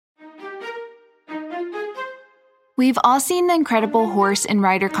We've all seen the incredible horse and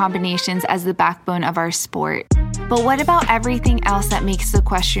rider combinations as the backbone of our sport. But what about everything else that makes the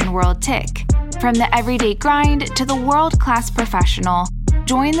equestrian world tick? From the everyday grind to the world-class professional,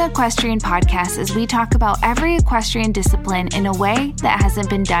 join the Equestrian Podcast as we talk about every equestrian discipline in a way that hasn't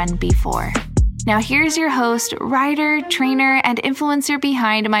been done before. Now here's your host, rider, trainer, and influencer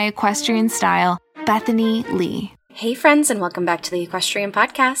behind my equestrian style, Bethany Lee. Hey friends, and welcome back to the Equestrian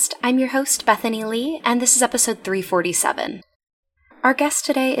Podcast. I'm your host, Bethany Lee, and this is episode 347. Our guest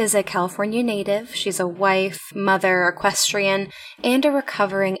today is a California native. She's a wife, mother, equestrian, and a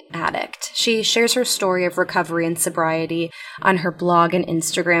recovering addict. She shares her story of recovery and sobriety on her blog and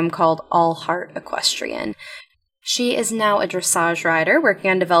Instagram called Hart Equestrian. She is now a dressage rider working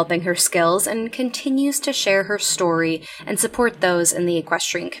on developing her skills and continues to share her story and support those in the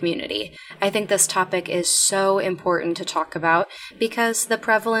equestrian community. I think this topic is so important to talk about because the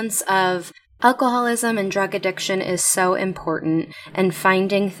prevalence of alcoholism and drug addiction is so important, and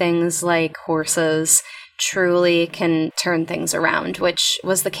finding things like horses truly can turn things around, which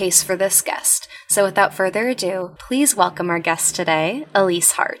was the case for this guest. So without further ado, please welcome our guest today,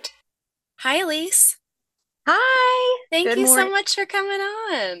 Elyse Hart. Hi, Elyse. Hi. Thank you so much for coming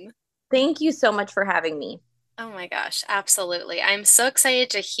on. Thank you so much for having me. Oh my gosh, absolutely. I'm so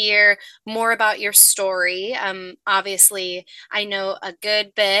excited to hear more about your story. Obviously, I know a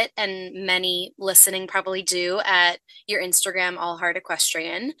good bit, and many listening probably do, at your Instagram, Hart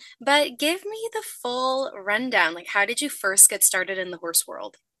Equestrian. But give me the full rundown. Like, how did you first get started in the horse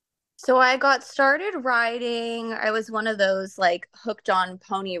world? So I got started riding. I was one of those like hooked on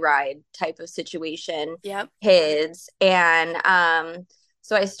pony ride type of situation kids. And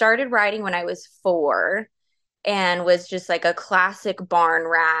so I started riding when I was 4 and was just like a classic barn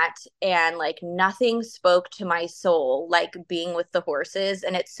rat, and like nothing spoke to my soul like being with the horses.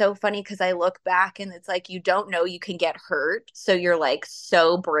 And it's so funny because I look back and it's like you don't know you can get hurt. So you're like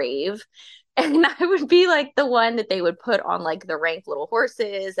so brave. And I would be like the one that they would put on like the rank little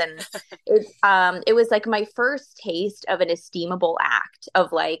horses. And it was like my first taste of an esteemable act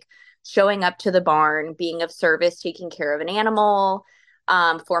of like showing up to the barn, being of service, taking care of an animal,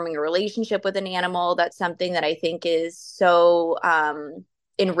 forming a relationship with an animal. That's something that I think is so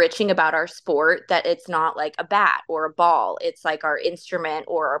enriching about our sport, that it's not like a bat or a ball. It's like our instrument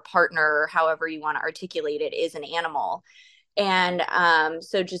or our partner, however you want to articulate it, is an animal. And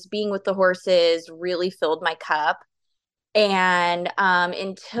so just being with the horses really filled my cup. And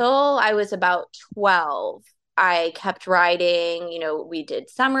until I was about 12, I kept riding. You know, we did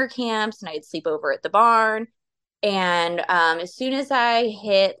summer camps and I'd sleep over at the barn. And as soon as I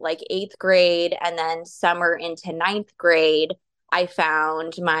hit like 8th grade and then summer into 9th grade, I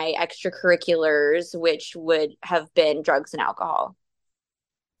found my extracurriculars, which would have been drugs and alcohol.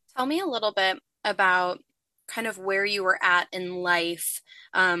 Tell me a little bit about kind of where you were at in life,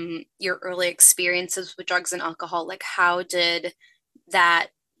 your early experiences with drugs and alcohol. Like, how did that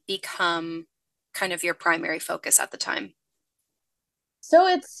become kind of your primary focus at the time? So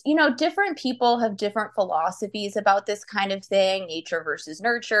it's, you know, different people have different philosophies about this kind of thing, nature versus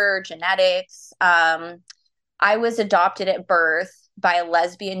nurture, genetics. I was adopted at birth by a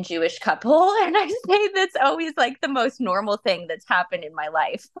lesbian Jewish couple, and I say that's always like the most normal thing that's happened in my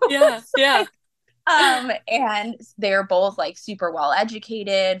life. Yeah. And they're both like super well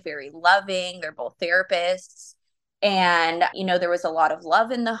educated, very loving. They're both therapists. And, you know, there was a lot of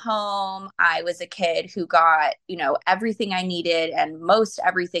love in the home. I was a kid who got, you know, everything I needed and most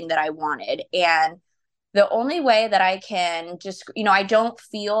everything that I wanted. And the only way that I can just, you know, I don't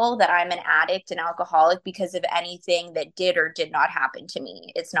feel that I'm an addict and alcoholic because of anything that did or did not happen to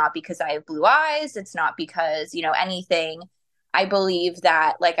me. It's not because I have blue eyes. It's not because, you know, anything. I believe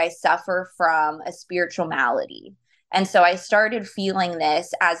that like I suffer from a spiritual malady. And so I started feeling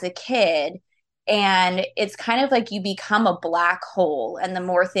this as a kid. And it's kind of like you become a black hole. And the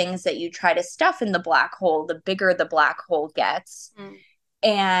more things that you try to stuff in the black hole, the bigger the black hole gets.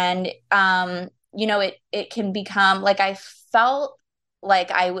 And, you know, it can become like I felt like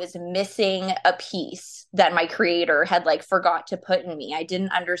I was missing a piece that my creator had like forgot to put in me. I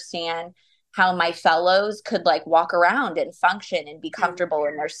didn't understand how my fellows could like walk around and function and be comfortable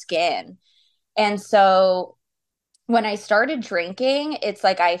in their skin. And so when I started drinking, it's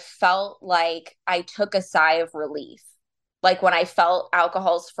like I felt like I took a sigh of relief. Like when I felt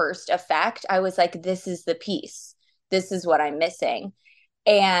alcohol's first effect, I was like, this is the piece. This is what I'm missing.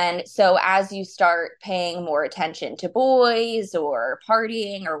 And so as you start paying more attention to boys or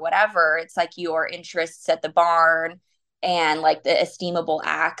partying or whatever, it's like your interests at the barn and like the esteemable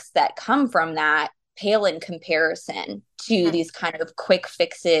acts that come from that pale in comparison to these kind of quick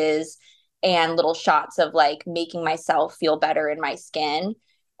fixes and little shots of like making myself feel better in my skin.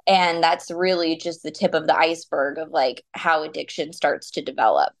 And that's really just the tip of the iceberg of like how addiction starts to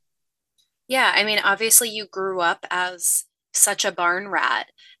develop. Yeah, I mean, obviously you grew up as such a barn rat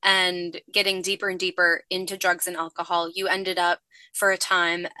and getting deeper and deeper into drugs and alcohol, you ended up for a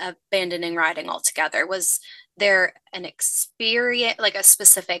time abandoning riding altogether. Was there an experience, like a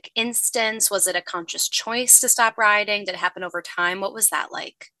specific instance? Was it a conscious choice to stop riding? Did it happen over time? What was that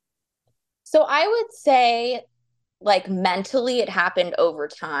like? So I would say like mentally it happened over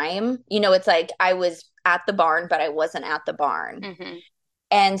time. It's like I was at the barn, but I wasn't at the barn. Hmm.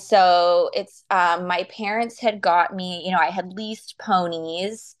 And so it's my parents had got me, I had leased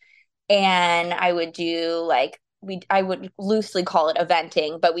ponies and I would do like I would loosely call it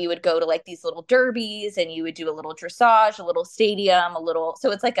eventing, but we would go to like these little derbies and you would do a little dressage, a little stadium,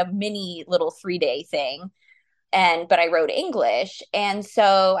 so it's like a mini little 3-day thing. But I rode English. And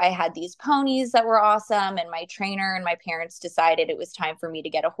so I had these ponies that were awesome. And my trainer and my parents decided it was time for me to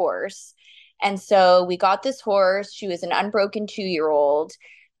get a horse. And so we got this horse. She was an unbroken 2-year-old.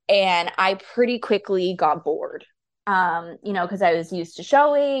 And I pretty quickly got bored, because I was used to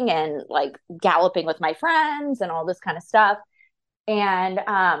showing and like galloping with my friends and all this kind of stuff. And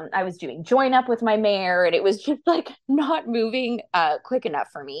I was doing join up with my mare, and it was just like not moving quick enough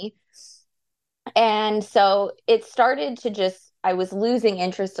for me. And so it started to I was losing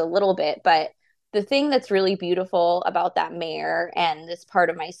interest a little bit. But the thing that's really beautiful about that mare and this part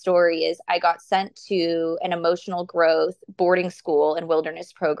of my story is I got sent to an emotional growth boarding school and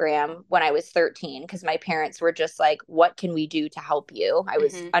wilderness program when I was 13 because my parents were just like, what can we do to help you? I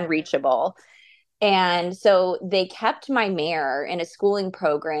was Hmm. unreachable. And so they kept my mare in a schooling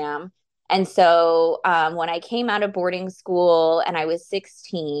program. And so when I came out of boarding school and I was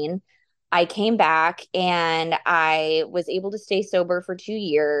 16, I came back and I was able to stay sober for 2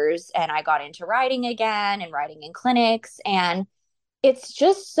 years and I got into riding again and riding in clinics. And it's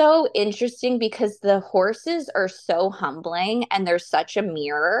just so interesting because the horses are so humbling and they're such a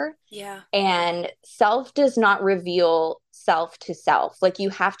mirror. Yeah. And self does not reveal self to self. Like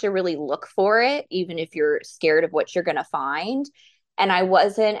you have to really look for it, even if you're scared of what you're going to find. And I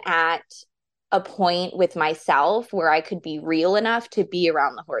wasn't at a point with myself where I could be real enough to be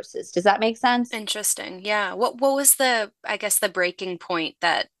around the horses. Does that make sense? Interesting. Yeah. What was the, I guess, the breaking point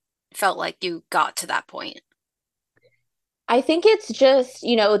that felt like you got to that point? I think it's just,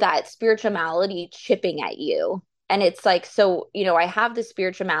 that spirituality chipping at you. And it's like, so, I have the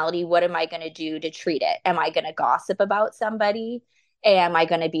spirituality. What am I going to do to treat it? Am I going to gossip about somebody? Am I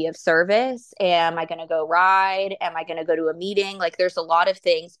going to be of service? Am I going to go ride? Am I going to go to a meeting? Like, there's a lot of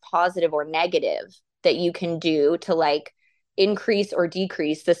things, positive or negative, that you can do to like increase or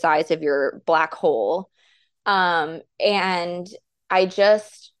decrease the size of your black hole. And I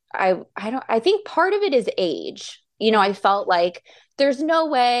think part of it is age. I felt like there's no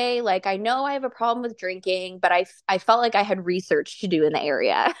way, like, I know I have a problem with drinking, but I felt like I had research to do in the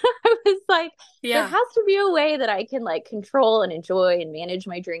area. I was like, there Yeah. has to be a way that I can like control and enjoy and manage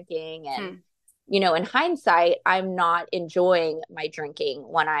my drinking. And, Hmm. in hindsight, I'm not enjoying my drinking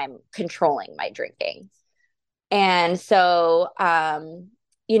when I'm controlling my drinking. And so,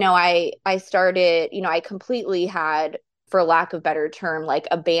 I started, I completely had, for lack of better term, like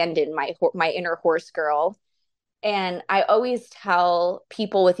abandoned my inner horse girl. And I always tell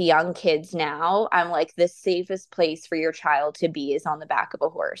people with young kids now, I'm like, the safest place for your child to be is on the back of a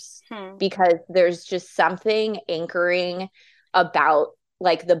horse Hmm. because there's just something anchoring about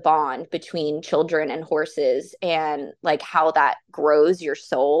like the bond between children and horses and like how that grows your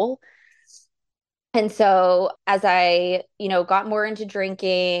soul. And so as I, got more into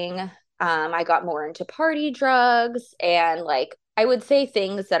drinking, I got more into party drugs and like I would say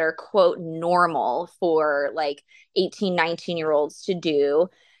things that are quote normal for like 18, 19-year-olds to do.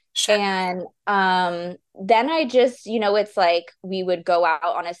 Sure. And then I just, it's like we would go out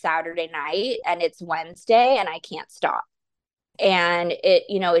on a Saturday night and it's Wednesday and I can't stop. And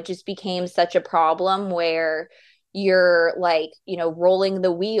it just became such a problem where you're like, rolling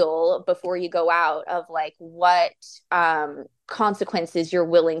the wheel before you go out of like what consequences you're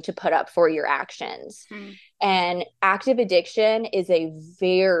willing to put up for your actions. Hmm. And active addiction is a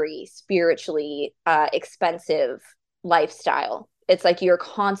very spiritually expensive lifestyle. It's like you're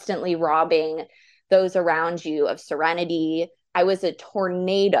constantly robbing those around you of serenity. I was a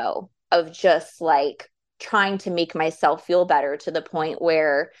tornado of just like trying to make myself feel better to the point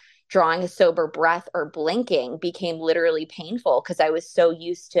where drawing a sober breath or blinking became literally painful because I was so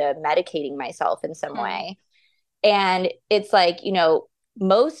used to medicating myself in some Hmm. way. And it's like,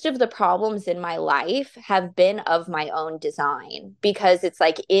 most of the problems in my life have been of my own design, because it's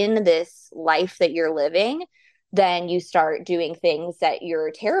like in this life that you're living, then you start doing things that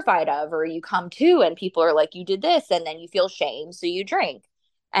you're terrified of, or you come to and people are like, you did this, and then you feel shame, so you drink.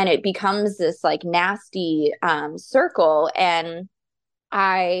 And it becomes this like nasty circle. And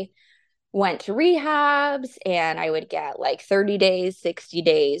I went to rehabs, and I would get like 30 days, 60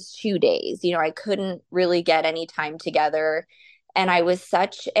 days, 2 days. I couldn't really get any time together. And I was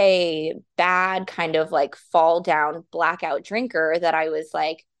such a bad kind of like fall down blackout drinker that I was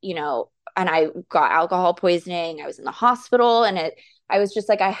like, and I got alcohol poisoning. I was in the hospital, and I was just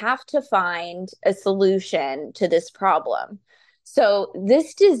like, I have to find a solution to this problem. So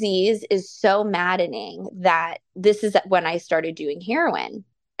this disease is so maddening that this is when I started doing heroin.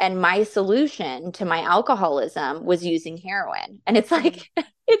 And my solution to my alcoholism was using heroin. And it's like,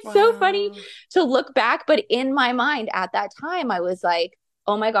 it's so funny to look back. But in my mind at that time, I was like,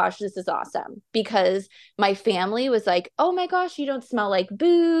 oh my gosh, this is awesome. Because my family was like, oh my gosh, you don't smell like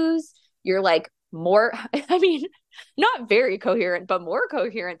booze. You're like more, I mean, not very coherent, but more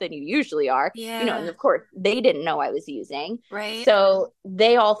coherent than you usually are. Yeah. And of course, they didn't know I was using. Right. So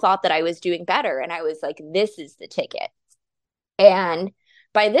they all thought that I was doing better. And I was like, this is the ticket. And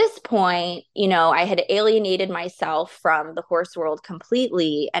by this point, I had alienated myself from the horse world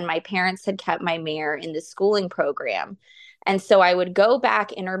completely, and my parents had kept my mare in the schooling program. And so I would go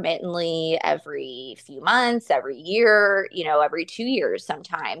back intermittently every few months, every year, every 2 years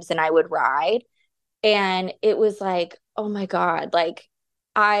sometimes, and I would ride. And it was like, oh my God, like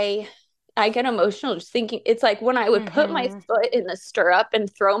I get emotional just thinking. It's like when I would put my foot in the stirrup and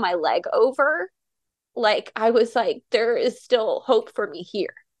throw my leg over, like I was like, there is still hope for me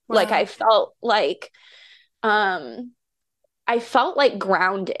here. Wow. Like I felt like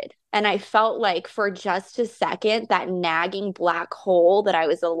grounded, and I felt like for just a second that nagging black hole that I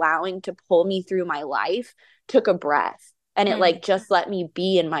was allowing to pull me through my life took a breath, and it like just let me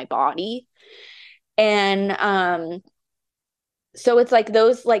be in my body. And so it's like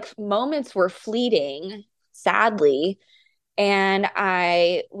those like moments were fleeting, sadly. And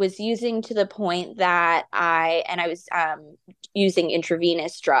I was using to the point that I was using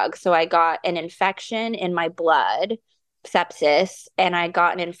intravenous drugs. So I got an infection in my blood, sepsis, and I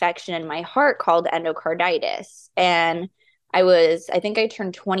got an infection in my heart called endocarditis. And I think I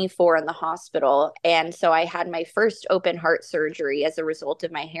turned 24 in the hospital. And so I had my first open heart surgery as a result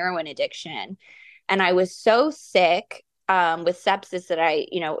of my heroin addiction. And I was so sick with sepsis that I,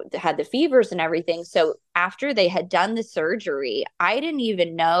 had the fevers and everything. So after they had done the surgery, I didn't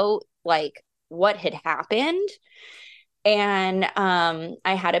even know like what had happened. And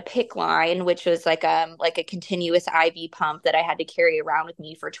I had a PICC line, which was like a continuous IV pump that I had to carry around with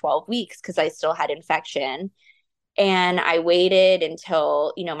me for 12 weeks because I still had infection. And I waited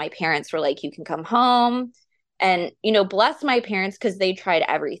until, my parents were like, you can come home. And, bless my parents, because they tried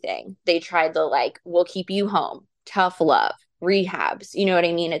everything. They tried the like, we'll keep you home, tough love, rehabs. You know what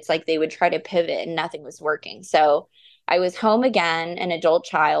I mean? It's like they would try to pivot and nothing was working. So I was home again, an adult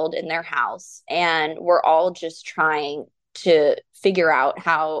child in their house, and we're all just trying to figure out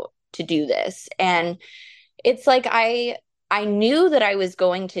how to do this. And it's like I knew that I was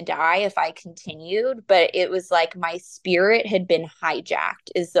going to die if I continued, but it was like my spirit had been hijacked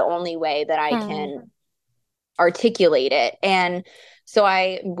is the only way that I can articulate it. And so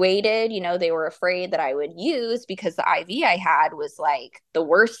I waited, they were afraid that I would use because the IV I had was like the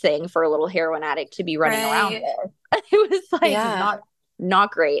worst thing for a little heroin addict to be running around with. It was like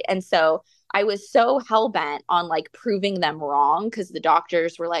not great. And so I was so hell-bent on like proving them wrong because the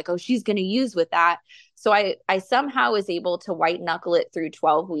doctors were like, oh, she's going to use with that. So I somehow was able to white knuckle it through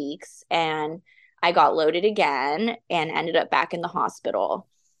 12 weeks, and I got loaded again and ended up back in the hospital.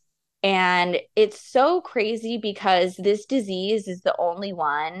 And it's so crazy because this disease is the only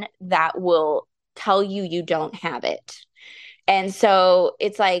one that will tell you you don't have it. And so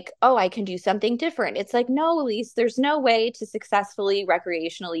it's like, oh, I can do something different. It's like, no, Elyse, there's no way to successfully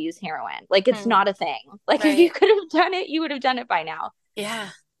recreationally use heroin. Like, it's not a thing. Like, if you could have done it, you would have done it by now. Yeah.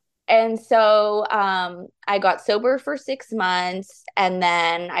 And so I got sober for 6 months, and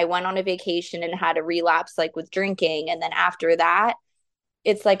then I went on a vacation and had a relapse like with drinking. And then after that,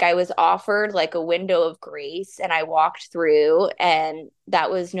 it's like I was offered like a window of grace, and I walked through, and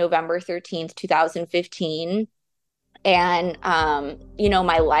that was November 13th, 2015. And,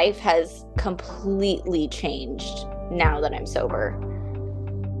 my life has completely changed now that I'm sober.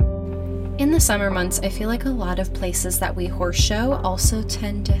 In the summer months, I feel like a lot of places that we horse show also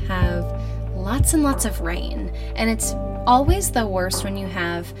tend to have lots and lots of rain. And it's Always the worst when you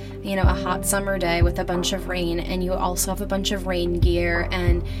have, a hot summer day with a bunch of rain and you also have a bunch of rain gear,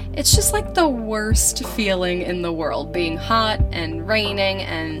 and it's just like the worst feeling in the world, being hot and raining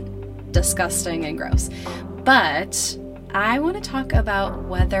and disgusting and gross. But I want to talk about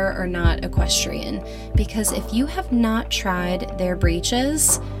whether or not equestrian, because if you have not tried their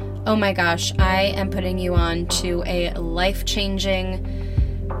breeches, oh my gosh, I am putting you on to a life-changing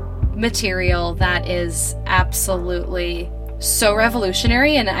material that is absolutely so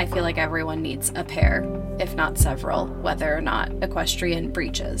revolutionary, and I feel like everyone needs a pair, if not several, whether or not equestrian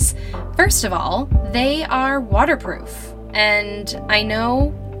breeches. First of all, they are waterproof, and I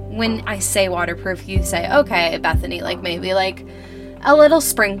know when I say waterproof, you say, okay, Bethany, like maybe like a little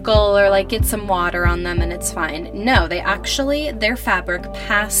sprinkle or like get some water on them and it's fine. No, their fabric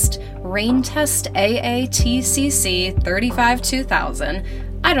passed rain test AATCC 35-2000.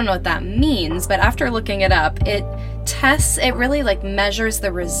 I don't know what that means, but after looking it up, it really like measures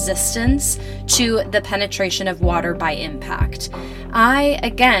the resistance to the penetration of water by impact. I,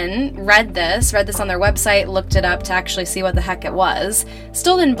 again, read this on their website, looked it up to actually see what the heck it was,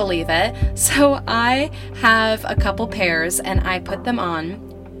 still didn't believe it, so I have a couple pairs and I put them on,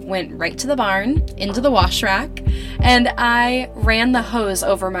 went right to the barn, into the wash rack, and I ran the hose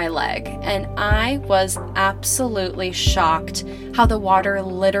over my leg, and I was absolutely shocked how the water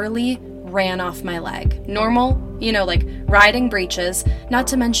literally ran off my leg. Normal, like riding breeches, not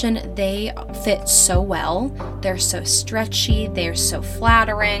to mention they fit so well. They're so stretchy, they're so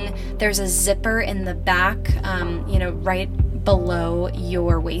flattering. There's a zipper in the back, right below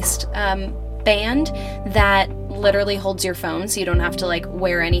your waist band that literally holds your phone, so you don't have to like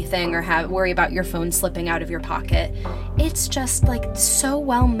wear anything or worry about your phone slipping out of your pocket. It's just like so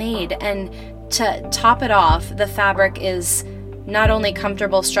well made, and to top it off, the fabric is not only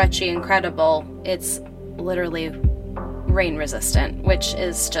comfortable, stretchy, incredible, it's literally rain resistant, which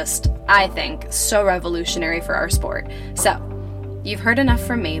is just, I think, so revolutionary for our sport. So you've heard enough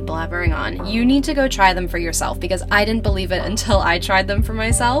from me blabbering on. You need to go try them for yourself, because I didn't believe it until I tried them for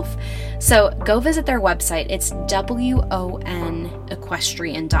myself. So go visit their website. It's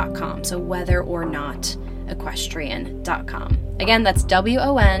wonequestrian.com. So whether or not equestrian.com. Again, that's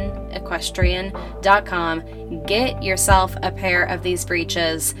wonequestrian.com. Get yourself a pair of these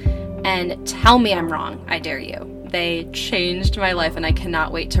breeches and tell me I'm wrong. I dare you. They changed my life, and I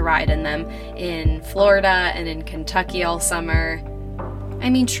cannot wait to ride in them in Florida and in Kentucky all summer. I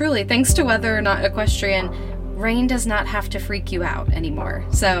mean, truly, thanks to whether or not equestrian, rain does not have to freak you out anymore.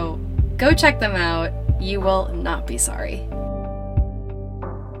 So go check them out. You will not be sorry.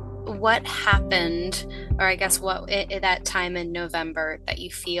 What happened, or I guess what at that time in November, that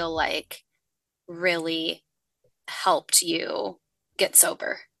you feel like really helped you get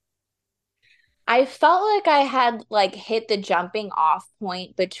sober? I felt like I had like hit the jumping off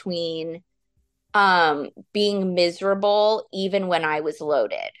point between being miserable even when I was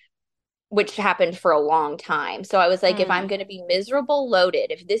loaded, which happened for a long time. So I was like, if I'm going to be miserable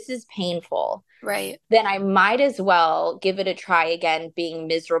loaded, if this is painful, right, then I might as well give it a try again being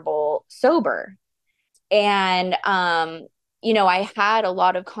miserable sober. And I had a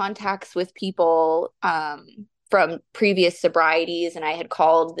lot of contacts with people from previous sobrieties, and I had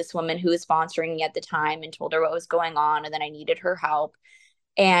called this woman who was sponsoring me at the time and told her what was going on and that I needed her help.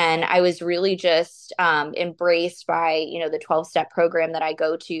 And I was really just embraced by, the 12-step program that I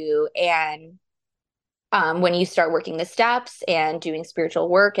go to. And when you start working the steps and doing spiritual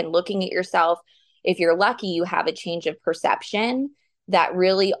work and looking at yourself, if you're lucky, you have a change of perception that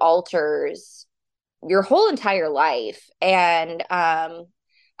really alters your whole entire life. And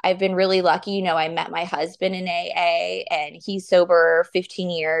I've been really lucky. I met my husband in AA, and he's sober 15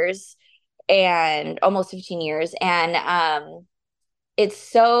 years and almost 15 years. And it's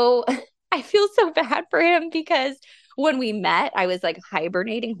so, I feel so bad for him, because when we met, I was like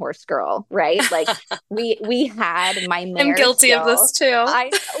hibernating horse girl, right? Like we had my mare. I'm guilty still. of this too. I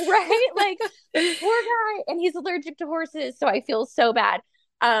know, right? Like poor guy, and he's allergic to horses, so I feel so bad.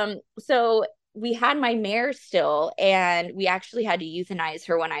 So we had my mare still, and we actually had to euthanize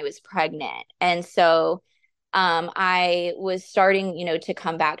her when I was pregnant. And so I was starting, to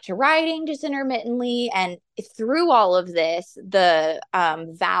come back to riding just intermittently. And through all of this, the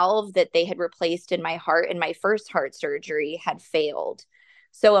valve that they had replaced in my heart in my first heart surgery had failed.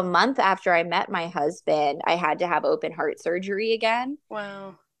 So a month after I met my husband, I had to have open heart surgery again.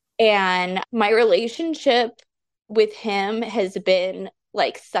 Wow. And my relationship with him has been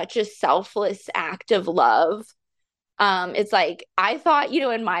like such a selfless act of love. It's like, I thought,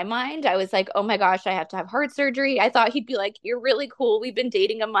 in my mind, I was like, oh my gosh, I have to have heart surgery. I thought he'd be like, you're really cool. We've been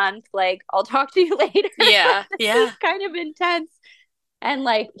dating a month. Like, I'll talk to you later. Yeah, This yeah. is kind of intense. And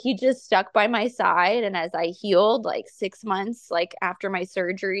like, he just stuck by my side. And as I healed, like 6 months, like after my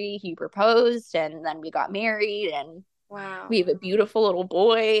surgery, he proposed and then we got married and Wow. we have a beautiful little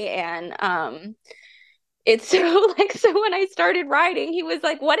boy. And, it's so like, so when I started riding, he was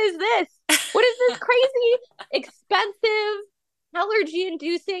like, what is this? What is this crazy, expensive, allergy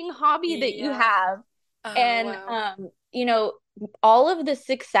inducing hobby that you Yeah. have? Oh, And, wow. all of the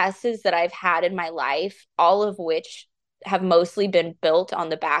successes that I've had in my life, all of which have mostly been built on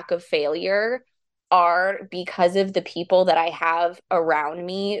the back of failure, are because of the people that I have around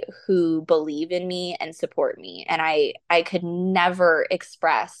me who believe in me and support me. And I could never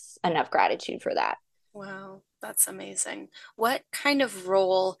express enough gratitude for that. Wow, that's amazing. What kind of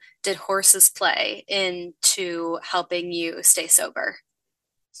role did horses play into helping you stay sober?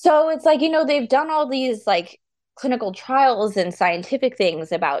 So it's like, they've done all these like clinical trials and scientific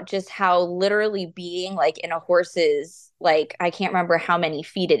things about just how literally being like in a horse's, like, I can't remember how many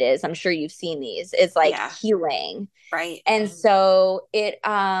feet it is. I'm sure you've seen these. It's like Yeah, healing. right. And so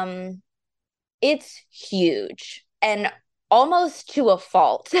it's huge and almost to a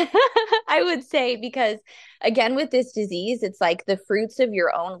fault, I would say, because again, with this disease, it's like the fruits of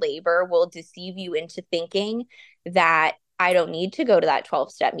your own labor will deceive you into thinking that I don't need to go to that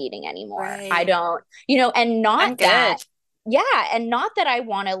 12-step meeting anymore. I Right. don't, and not I'm that, good. yeah, and not that I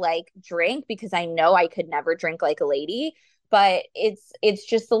want to like drink because I know I could never drink like a lady, but it's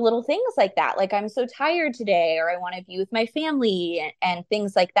just the little things like that, like I'm so tired today or I want to be with my family and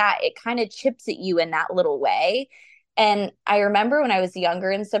things like that. It kind of chips at you in that little way. And I remember when I was younger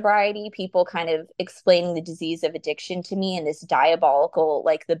in sobriety, people kind of explaining the disease of addiction to me and this diabolical,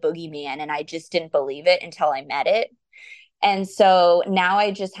 like the boogeyman, and I just didn't believe it until I met it. And so now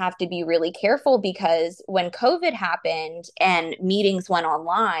I just have to be really careful because when COVID happened and meetings went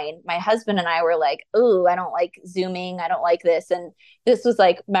online, my husband and I were like, "Ooh, I don't like Zooming. I don't like this." And this was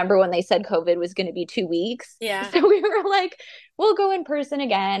like, remember when they said COVID was going to be 2 weeks? Yeah. So we were like, we'll go in person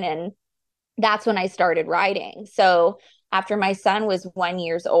again. And that's when I started riding. So after my son was 1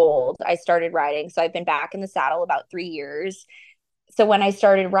 years old, I started riding. So I've been back in the saddle about 3 years. So when I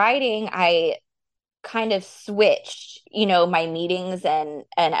started riding, I kind of switched, my meetings and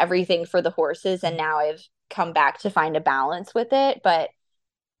everything for the horses, and now I've come back to find a balance with it. But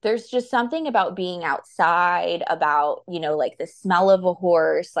there's just something about being outside, about, like the smell of a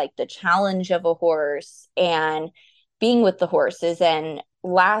horse, like the challenge of a horse, and being with the horses. And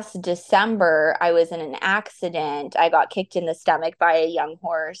last December, I was in an accident. I got kicked in the stomach by a young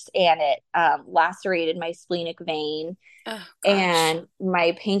horse, and it lacerated my splenic vein Oh, gosh. and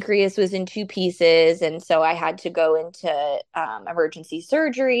my pancreas was in two pieces. And so I had to go into emergency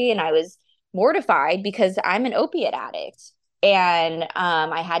surgery, and I was mortified because I'm an opiate addict. And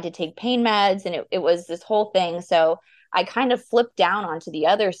I had to take pain meds, and it was this whole thing. So I kind of flipped down onto the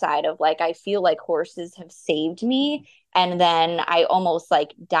other side of like, I feel like horses have saved me. And then I almost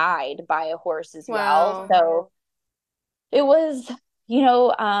like died by a horse as well. Wow. So it was, you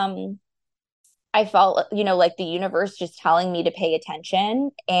know, I felt, like the universe just telling me to pay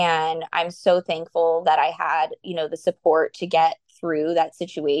attention. And I'm so thankful that I had, the support to get through that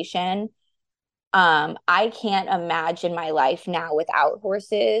situation. I can't imagine my life now without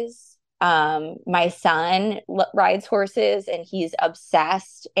horses. My son rides horses and he's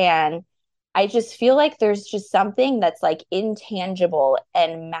obsessed. And I just feel like there's just something that's like intangible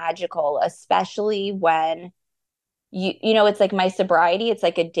and magical, especially when it's like my sobriety, it's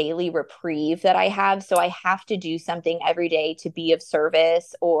like a daily reprieve that I have. So I have to do something every day to be of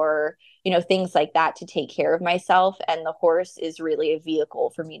service or, things like that to take care of myself. And the horse is really a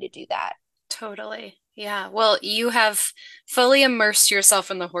vehicle for me to do that. Totally. Yeah. Well, you have fully immersed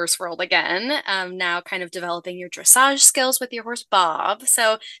yourself in the horse world again, now kind of developing your dressage skills with your horse, Bob.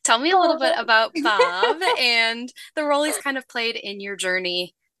 So tell me a little bit Oh, about Bob and the role he's kind of played in your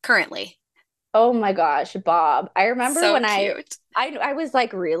journey currently. oh my gosh, Bob. I remember So when cute. I was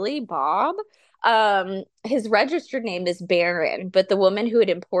like, really, Bob? His registered name is Baron, but the woman who had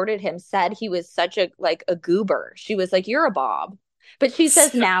imported him said he was such a like a goober. She was like, "You're a Bob." But she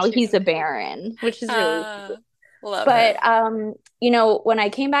says So now cute. he's a Baron, which is really Uh, cute. love it. But when I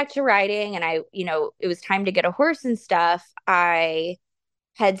came back to riding and it was time to get a horse and stuff, I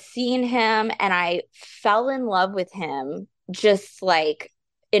had seen him and I fell in love with him just like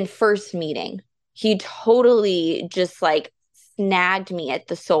in first meeting. He totally just like snagged me at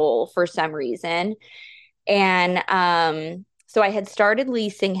the soul for some reason. And So I had started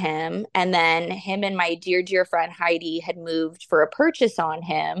leasing him, and then him and my dear, dear friend Heidi had moved for a purchase on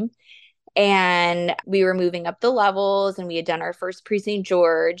him. And we were moving up the levels, and we had done our first pre-St.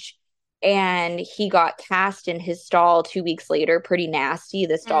 George. And he got cast in his stall 2 weeks later, pretty nasty.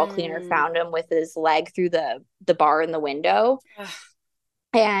 The stall cleaner found him with his leg through the bar in the window. Ugh.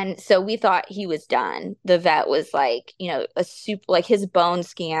 And so we thought he was done. The vet was like, a soup, like his bone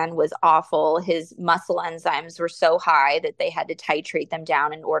scan was awful. His muscle enzymes were so high that they had to titrate them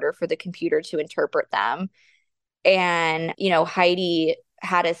down in order for the computer to interpret them. And, Heidi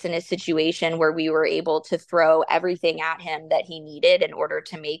had us in a situation where we were able to throw everything at him that he needed in order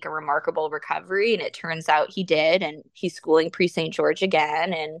to make a remarkable recovery. And it turns out he did. And he's schooling pre-St. George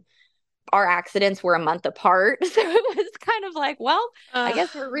again. And our accidents were a month apart. So it was kind of like, well, I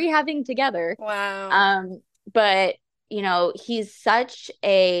guess we're rehabbing together. Wow. But, he's such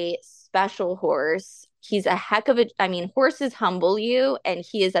a special horse. He's a heck of horses humble you, and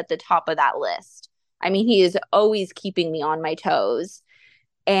he is at the top of that list. He is always keeping me on my toes.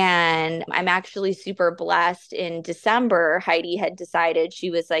 And I'm actually super blessed. In December, Heidi had decided, she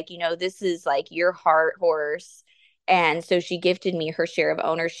was like, this is like your heart horse. And so she gifted me her share of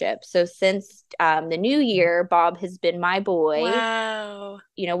ownership. So since the new year, Bob has been my boy. Wow.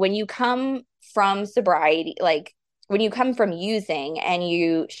 When you come from sobriety, like when you come from using and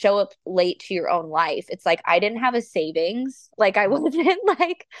you show up late to your own life, it's like I didn't have a savings. Like I wasn't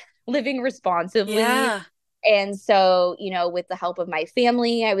like living responsibly. Yeah. And so, with the help of my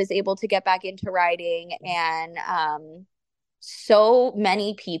family, I was able to get back into riding. And so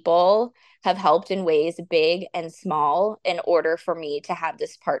many people have helped in ways big and small in order for me to have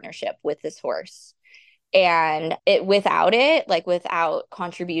this partnership with this horse. And without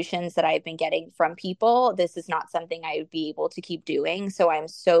contributions that I've been getting from people, this is not something I would be able to keep doing. So I'm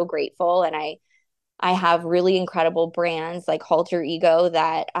so grateful. And I have really incredible brands like Halter Ego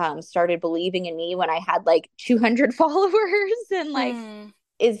that started believing in me when I had like 200 followers. And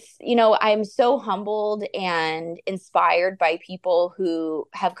I'm so humbled and inspired by people who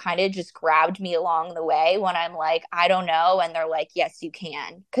have kind of just grabbed me along the way when I'm like, I don't know. And they're like, yes, you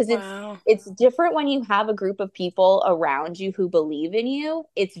can. Because it's different when you have a group of people around you who believe in you.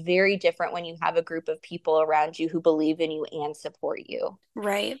 It's very different when you have a group of people around you who believe in you and support you.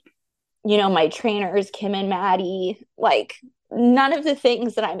 Right. My trainers, Kim and Maddie, like none of the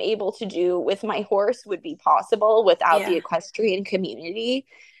things that I'm able to do with my horse would be possible without the equestrian community.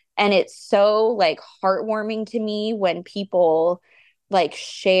 And it's so like heartwarming to me when people like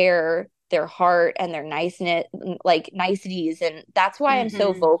share their heart and their niceties. And that's why I'm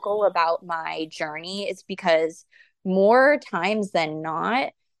so vocal about my journey. It's because more times than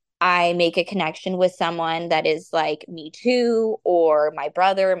not, I make a connection with someone that is like me too, or my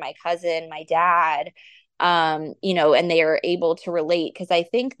brother, my cousin, my dad, and they are able to relate. Because I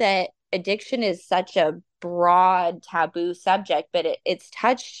think that addiction is such a broad taboo subject, but it's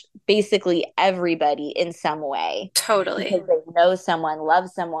touched basically everybody in some way. Totally. Because they know someone,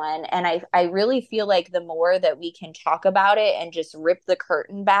 love someone. And I really feel like the more that we can talk about it and just rip the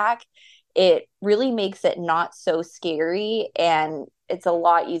curtain back, it really makes it not so scary, and it's a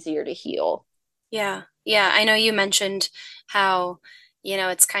lot easier to heal. Yeah. Yeah. I know you mentioned how,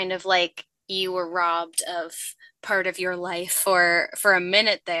 it's kind of like you were robbed of part of your life for a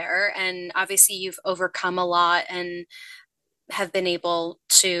minute there. And obviously you've overcome a lot and have been able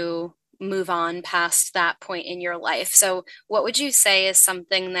to move on past that point in your life. So what would you say is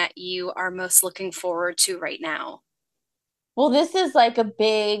something that you are most looking forward to right now? Well, this is like a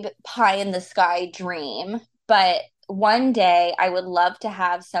big pie in the sky dream, but one day I would love to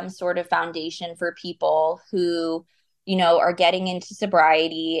have some sort of foundation for people who, are getting into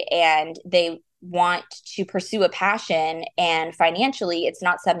sobriety and they want to pursue a passion, and financially it's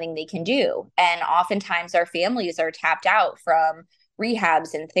not something they can do. And oftentimes our families are tapped out from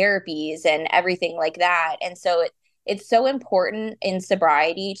rehabs and therapies and everything like that. And so it's so important in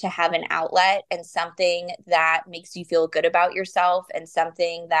sobriety to have an outlet and something that makes you feel good about yourself and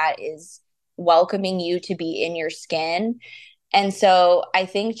something that is welcoming you to be in your skin. And so I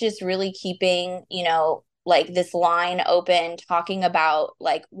think just really keeping, like this line open, talking about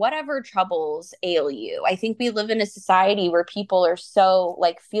like whatever troubles ail you. I think we live in a society where people are so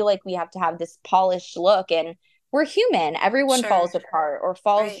like feel like we have to have this polished look, and we're human. Everyone falls apart or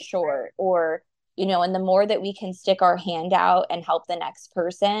falls short, or and the more that we can stick our hand out and help the next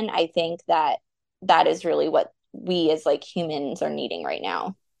person, I think that is really what we as like humans are needing right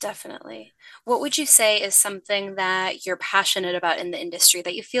now. Definitely. What would you say is something that you're passionate about in the industry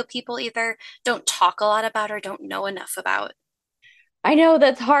that you feel people either don't talk a lot about or don't know enough about? I know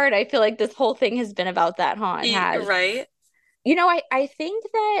that's hard. I feel like this whole thing has been about that, huh? It has. Right? I think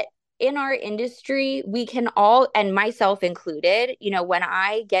that in our industry, we can all, and myself included, when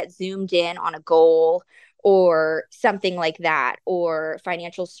I get zoomed in on a goal or something like that, or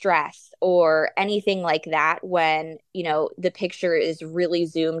financial stress or anything like that, when, the picture is really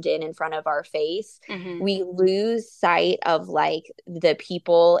zoomed in front of our face, we lose sight of like the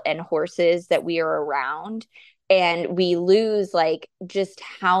people and horses that we are around. And we lose like just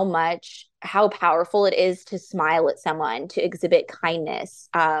how powerful it is to smile at someone, to exhibit kindness,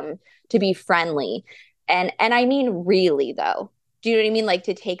 to be friendly. And I mean, really though, do you know what I mean? Like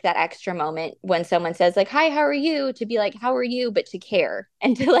to take that extra moment when someone says like, hi, how are you? To be like, how are you? But to care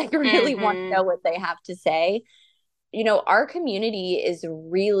and to like really want to know what they have to say. Our community is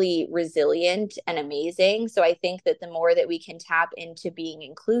really resilient and amazing. So I think that the more that we can tap into being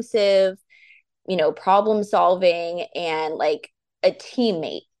inclusive, problem solving, and like a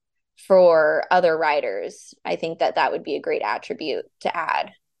teammate for other riders, I think that that would be a great attribute to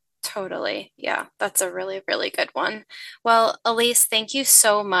add. Totally. Yeah, that's a really, really good one. Well, Elyse, thank you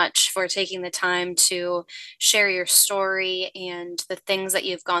so much for taking the time to share your story, and the things that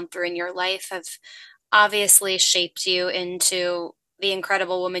you've gone through in your life have obviously shaped you into the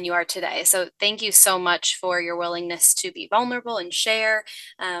incredible woman you are today. So thank you so much for your willingness to be vulnerable and share.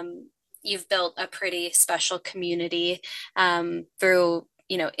 You've built a pretty special community through,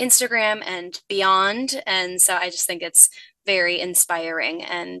 Instagram and beyond. And so I just think it's very inspiring,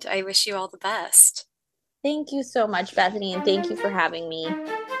 and I wish you all the best. Thank you so much, Bethany, and thank you for having me.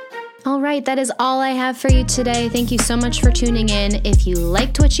 All right, that is all I have for you today. Thank you so much for tuning in. If you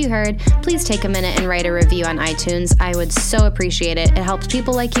liked what you heard, please take a minute and write a review on iTunes. I would so appreciate it. It helps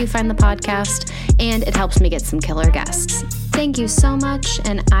people like you find the podcast, and it helps me get some killer guests. Thank you so much,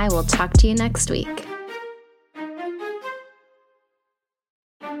 and I will talk to you next week.